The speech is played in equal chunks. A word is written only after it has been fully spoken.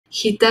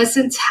he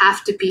doesn't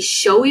have to be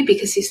showy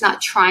because he's not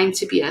trying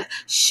to be a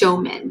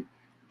showman.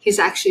 He's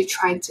actually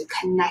trying to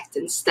connect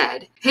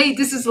instead. Hey,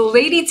 this is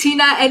Lady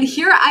Tina, and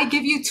here I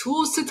give you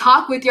tools to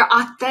talk with your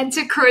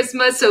authentic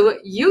charisma so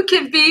you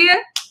can be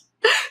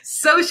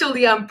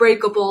socially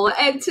unbreakable.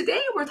 And today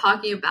we're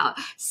talking about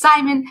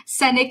Simon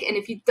Sinek. And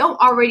if you don't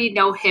already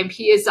know him,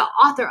 he is the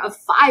author of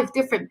 5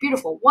 different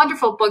beautiful,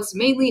 wonderful books,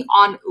 mainly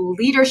on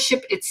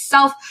leadership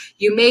itself.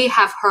 You may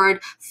have heard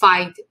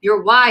Find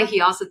Your Why. He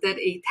also did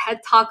a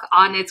TED Talk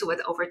on it with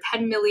over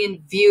 10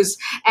 million views,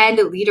 and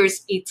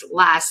Leaders Eat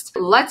Last.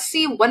 Let's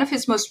see one of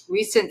his most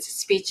recent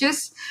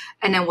speeches,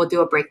 and then we'll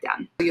do a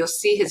breakdown. You'll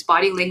see his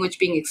body language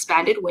being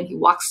expanded when he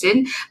walks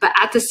in, but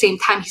at the same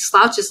time, he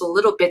slouches a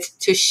little bit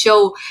to show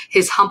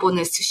his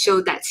humbleness, to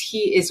show that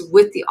he is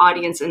with the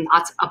audience and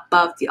not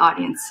above the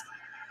audience.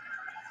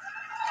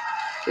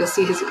 You'll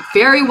see his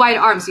very wide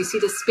arms. You see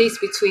the space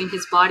between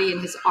his body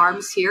and his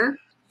arms here.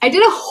 I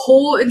did a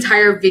whole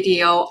entire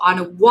video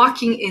on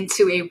walking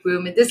into a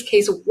room, in this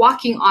case,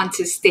 walking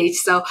onto stage.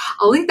 So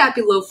I'll link that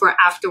below for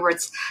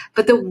afterwards.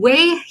 But the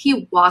way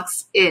he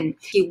walks in,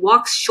 he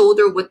walks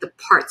shoulder width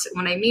apart.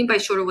 What I mean by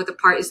shoulder width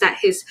apart is that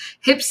his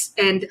hips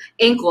and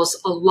ankles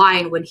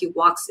align when he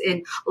walks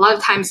in. A lot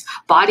of times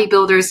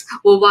bodybuilders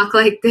will walk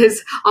like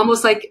this,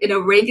 almost like an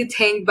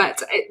orangutan,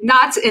 but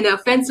not in an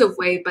offensive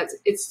way, but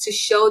it's to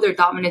show their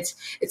dominance.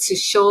 It's to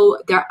show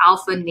their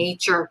alpha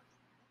nature.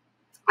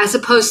 As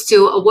opposed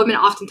to a woman,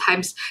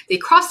 oftentimes they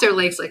cross their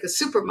legs like a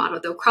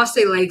supermodel. They'll cross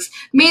their legs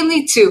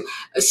mainly to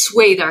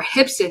sway their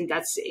hips, and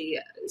that's a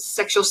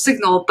sexual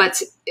signal.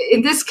 But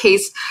in this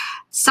case,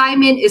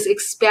 Simon is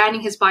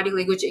expanding his body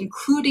language,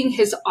 including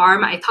his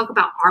arm. I talk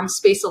about arm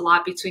space a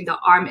lot between the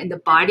arm and the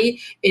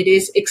body. It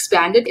is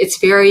expanded. It's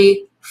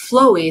very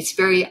flowy. It's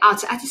very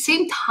out. At the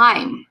same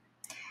time,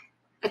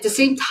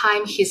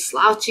 he's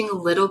slouching a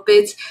little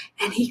bit,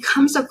 and he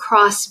comes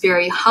across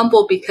very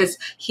humble because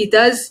he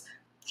does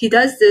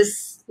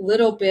this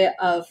little bit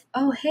of,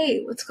 oh,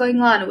 hey, what's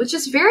going on? Which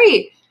is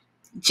very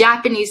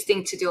Japanese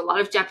thing to do. A lot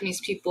of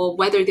Japanese people,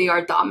 whether they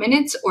are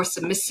dominant or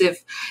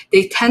submissive,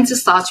 they tend to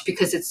slouch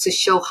because it's to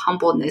show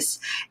humbleness.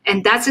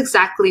 And that's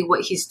exactly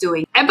what he's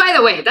doing. And by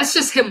the way, that's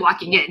just him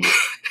walking in.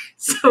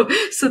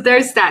 So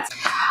there's that.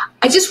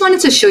 I just wanted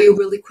to show you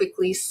really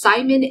quickly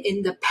Simon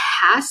in the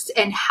past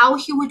and how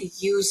he would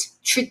use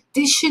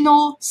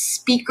traditional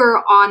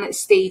speaker on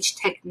stage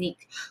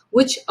technique,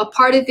 which a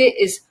part of it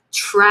is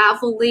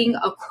traveling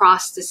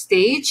across the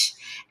stage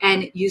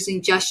and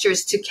using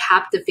gestures to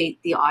captivate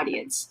the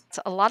audience.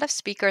 A lot of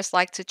speakers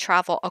like to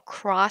travel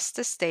across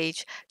the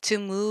stage to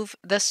move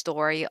the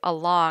story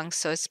along.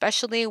 So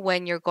especially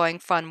when you're going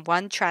from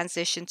one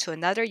transition to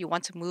another, you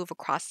want to move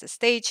across the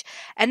stage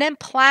and then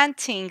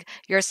planting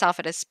yourself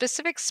at a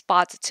specific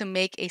spot to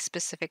make a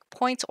specific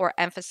point or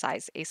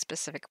emphasize a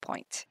specific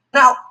point.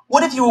 Now,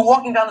 what if you were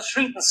walking down the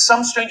street and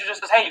some stranger just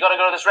says, hey, you gotta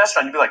go to this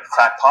restaurant? You'd be like,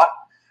 crackpot,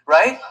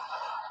 right?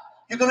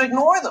 You're going to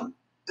ignore them.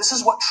 This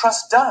is what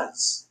trust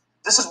does.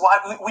 This is why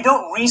we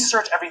don't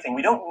research everything.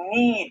 We don't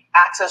need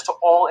access to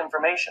all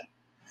information.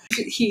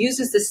 He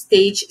uses the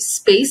stage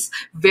space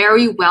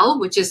very well,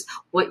 which is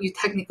what you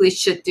technically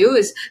should do,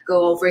 is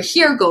go over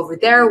here, go over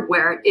there,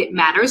 where it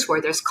matters,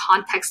 where there's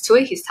context to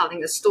it. He's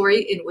telling a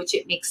story in which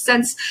it makes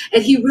sense.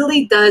 And he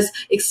really does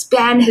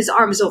expand his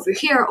arms over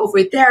here,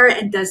 over there,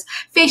 and does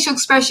facial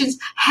expressions,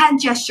 hand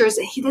gestures,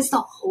 and he does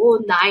the whole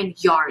 9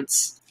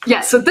 yards.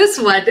 Yeah, so this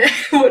one, I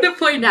want to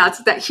point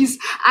out that he's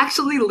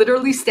actually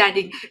literally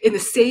standing in the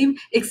same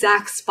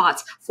exact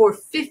spot for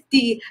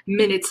 50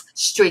 minutes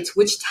straight,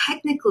 which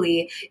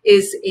technically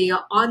is a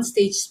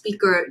on-stage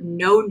speaker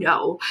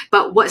no-no.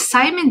 But what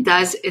Simon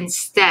does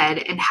instead,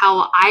 and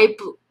how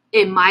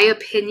in my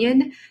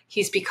opinion,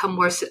 he's become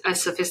more a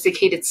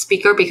sophisticated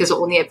speaker because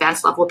only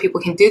advanced level people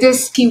can do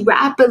this. He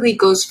rapidly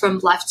goes from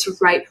left to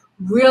right,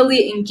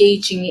 really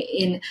engaging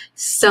in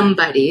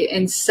somebody.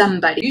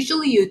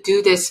 Usually you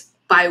do this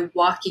by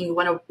walking. You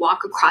want to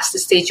walk across the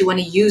stage. You want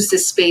to use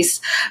this space.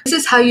 This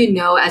is how you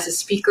know as a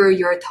speaker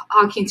you're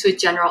talking to a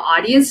general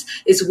audience,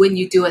 is when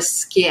you do a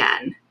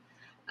scan.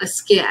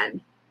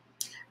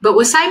 But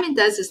what Simon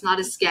does is not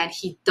a scan,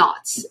 he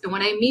dots. And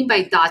what I mean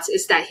by dots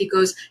is that he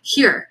goes,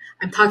 here,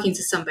 I'm talking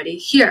to somebody.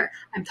 Here,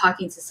 I'm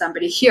talking to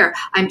somebody. Here,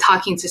 I'm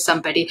talking to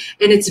somebody.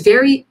 And it's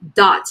very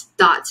dot,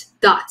 dot,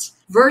 dot.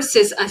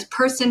 Versus a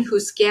person who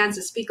scans,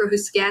 a speaker who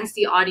scans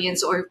the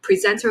audience, or a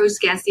presenter who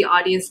scans the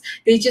audience,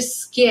 they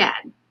just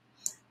scan,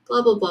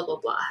 blah, blah, blah,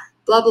 blah, blah.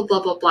 Blah, blah,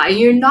 blah, blah, blah. And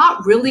you're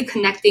not really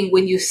connecting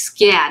when you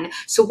scan.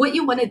 So what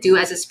you want to do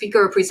as a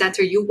speaker or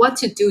presenter, you want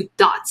to do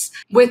dots.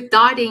 With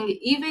dotting,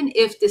 even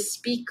if the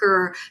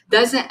speaker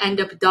doesn't end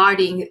up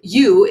dotting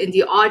you in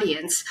the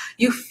audience,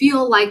 you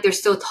feel like they're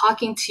still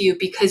talking to you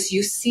because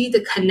you see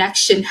the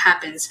connection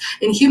happens.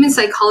 In human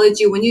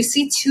psychology, when you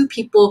see two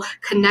people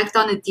connect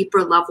on a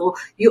deeper level,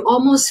 you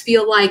almost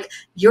feel like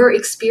you're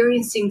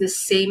experiencing the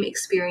same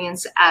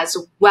experience as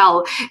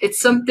well. It's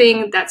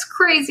something that's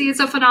crazy. It's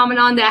a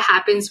phenomenon that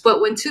happens. But But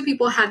when two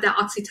people have that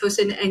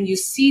oxytocin and you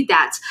see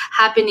that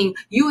happening,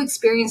 you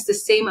experience the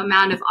same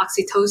amount of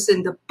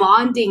oxytocin, the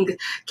bonding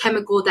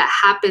chemical that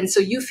happens. So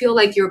you feel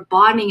like you're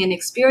bonding and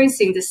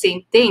experiencing the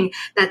same thing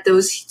that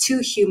those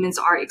two humans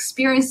are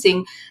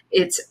experiencing.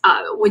 It's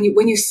when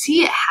you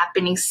see it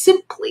happening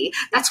simply.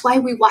 That's why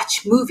we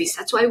watch movies.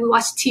 That's why we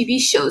watch TV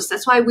shows.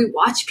 That's why we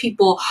watch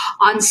people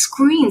on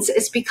screens.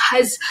 It's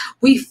because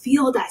we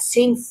feel that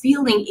same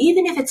feeling,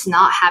 even if it's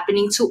not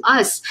happening to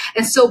us.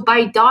 And so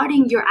by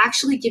dotting, you're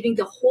actually giving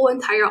the whole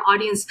entire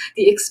audience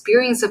the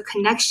experience of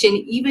connection,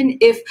 even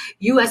if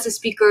you as a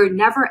speaker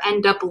never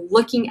end up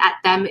looking at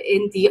them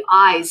in the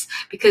eyes,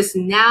 because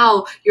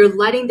now you're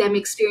letting them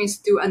experience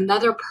through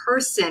another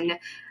person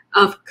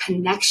of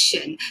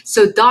connection.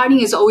 So dotting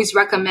is always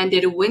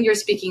recommended when you're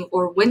speaking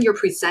or when you're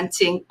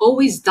presenting.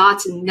 Always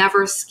dot,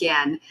 never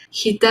scan.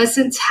 He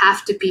doesn't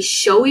have to be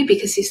showy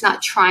because he's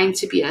not trying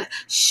to be a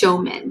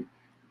showman.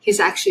 He's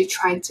actually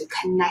trying to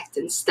connect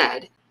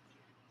instead.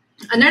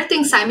 Another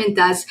thing Simon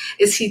does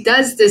is he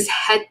does this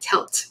head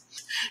tilt.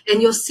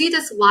 And you'll see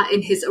this a lot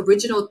in his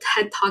original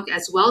TED Talk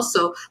as well.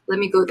 So let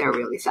me go there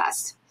really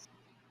fast.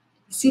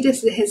 See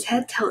this in his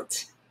head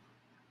tilt.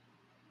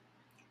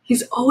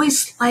 He's always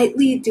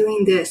slightly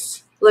doing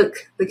this.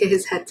 Look at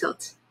his head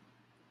tilt.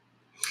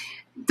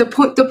 The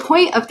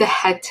point of the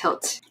head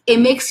tilt, it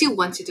makes you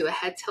want to do a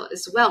head tilt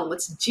as well.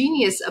 What's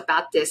genius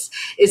about this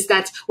is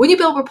that when you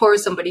build rapport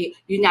with somebody,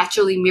 you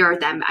naturally mirror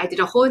them. I did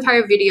a whole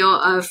entire video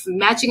of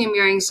matching and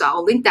mirroring, so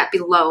I'll link that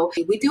below.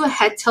 We do a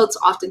head tilt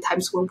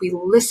oftentimes when we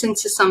listen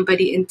to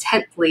somebody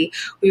intently.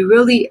 We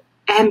really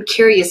am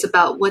curious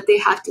about what they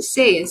have to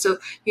say. And so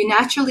you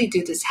naturally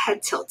do this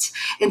head tilt.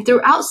 And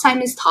throughout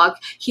Simon's talk,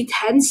 he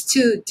tends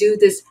to do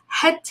this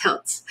head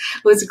tilt.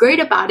 What's great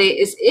about it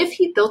is if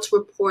he built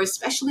rapport,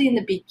 especially in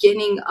the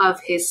beginning of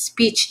his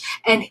speech,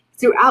 and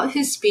throughout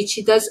his speech,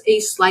 he does a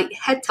slight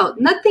head tilt.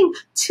 Nothing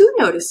too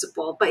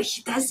noticeable, but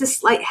he does this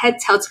slight head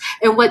tilt.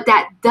 And what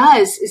that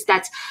does is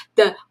that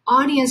the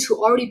audience who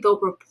already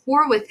built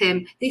rapport with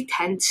him, they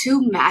tend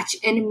to match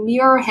and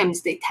mirror him.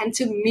 They tend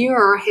to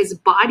mirror his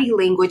body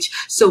language.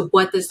 So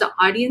what does the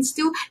audience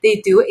do?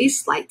 They do a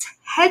slight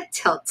head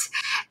tilt.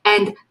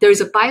 And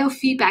there's a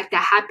biofeedback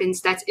that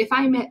happens that if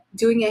I'm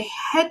doing a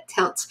head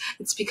tilt,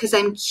 it's because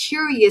I'm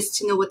curious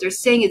to know what they're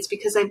saying. It's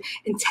because I'm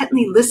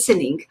intently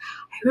listening.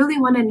 I really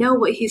want to know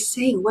what he's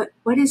saying.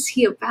 What is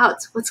he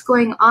about? What's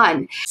going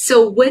on?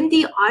 So when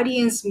the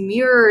audience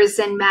mirrors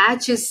and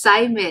matches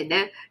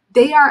Simon,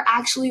 they are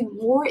actually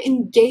more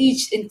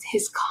engaged in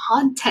his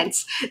content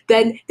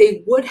than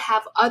they would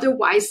have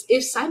otherwise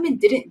if Simon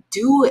didn't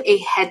do a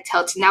head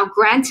tilt. Now,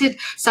 granted,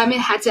 Simon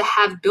had to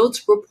have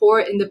built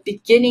rapport in the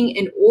beginning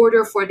in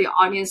order for the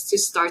audience to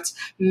start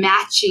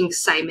matching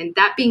Simon.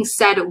 That being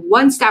said,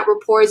 once that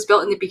rapport is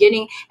built in the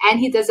beginning and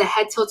he does a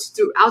head tilt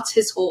throughout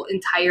his whole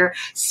entire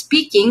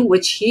speaking,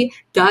 which he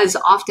does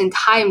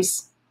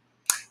oftentimes,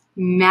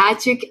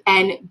 magic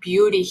and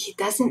beauty. He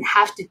doesn't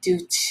have to do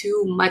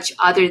too much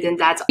other than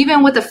that.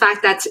 Even with the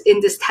fact that in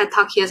this TED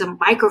Talk, he has a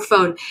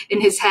microphone in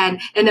his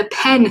hand and a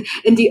pen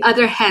in the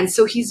other hand.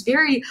 So he's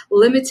very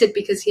limited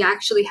because he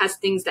actually has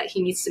things that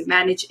he needs to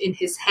manage in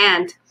his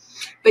hand.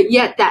 But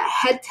yet that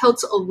head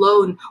tilt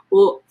alone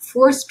will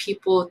force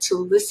people to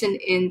listen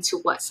in to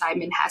what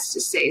Simon has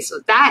to say. So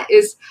that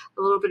is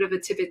a little bit of a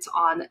tidbit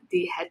on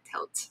the head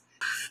tilt.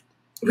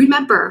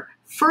 Remember,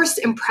 first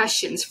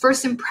impressions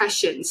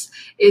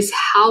is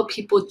how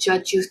people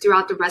judge you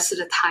throughout the rest of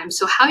the time.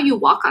 So how you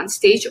walk on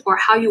stage or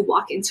how you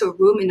walk into a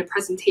room in a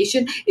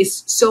presentation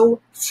is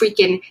so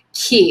freaking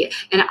key.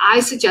 And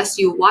I suggest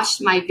you watch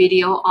my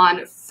video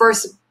on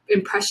first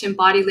impression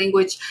body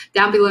language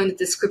down below in the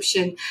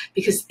description,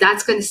 because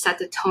that's going to set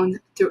the tone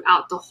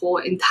throughout the whole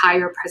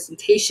entire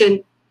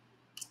presentation.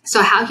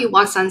 So how he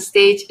walks on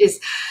stage is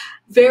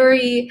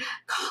very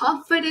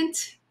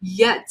confident,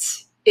 yet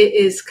it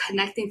is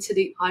connecting to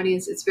the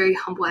audience. It's very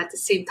humble at the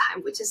same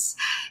time, which is,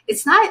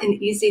 it's not an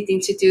easy thing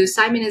to do.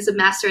 Simon is a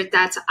master at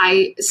that.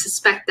 I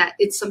suspect that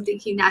it's something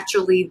he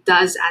naturally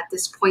does at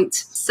this point.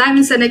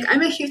 Simon Sinek,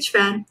 I'm a huge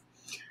fan.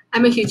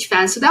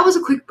 So that was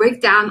a quick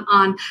breakdown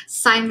on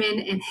Simon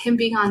and him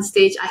being on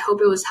stage. I hope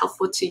it was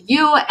helpful to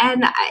you.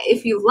 And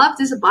if you love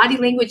this body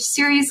language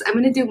series, I'm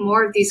going to do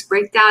more of these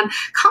breakdown.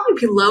 Comment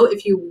below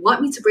if you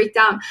want me to break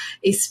down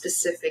a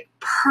specific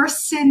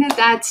person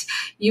that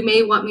you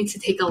may want me to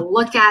take a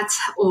look at,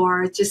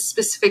 or just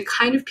specific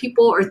kind of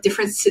people or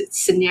different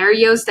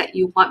scenarios that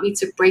you want me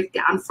to break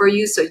down for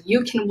you, so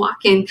you can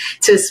walk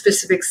into a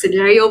specific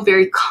scenario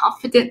very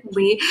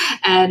confidently,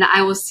 and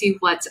I will see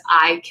what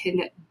I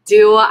can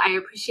do. I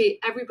appreciate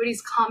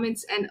everybody's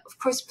comments, and of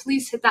course,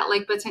 please hit that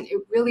like button. It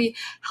really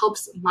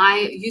helps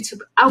my YouTube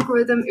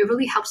algorithm. It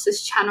really helps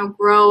this channel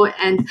grow,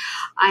 and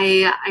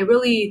I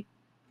really,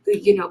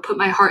 put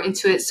my heart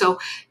into it. So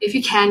if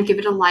you can, give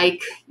it a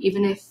like.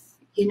 Even if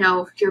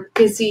you're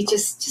busy,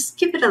 just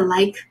give it a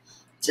like.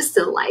 Just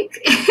a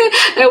like.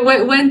 And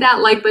when that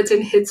like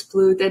button hits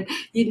blue, then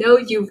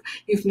you've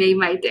made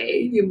my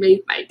day. You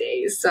made my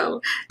day.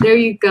 So there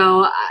you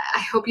go. I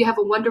hope you have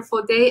a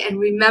wonderful day, and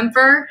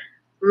remember,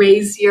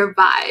 raise your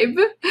vibe.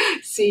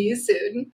 See you soon.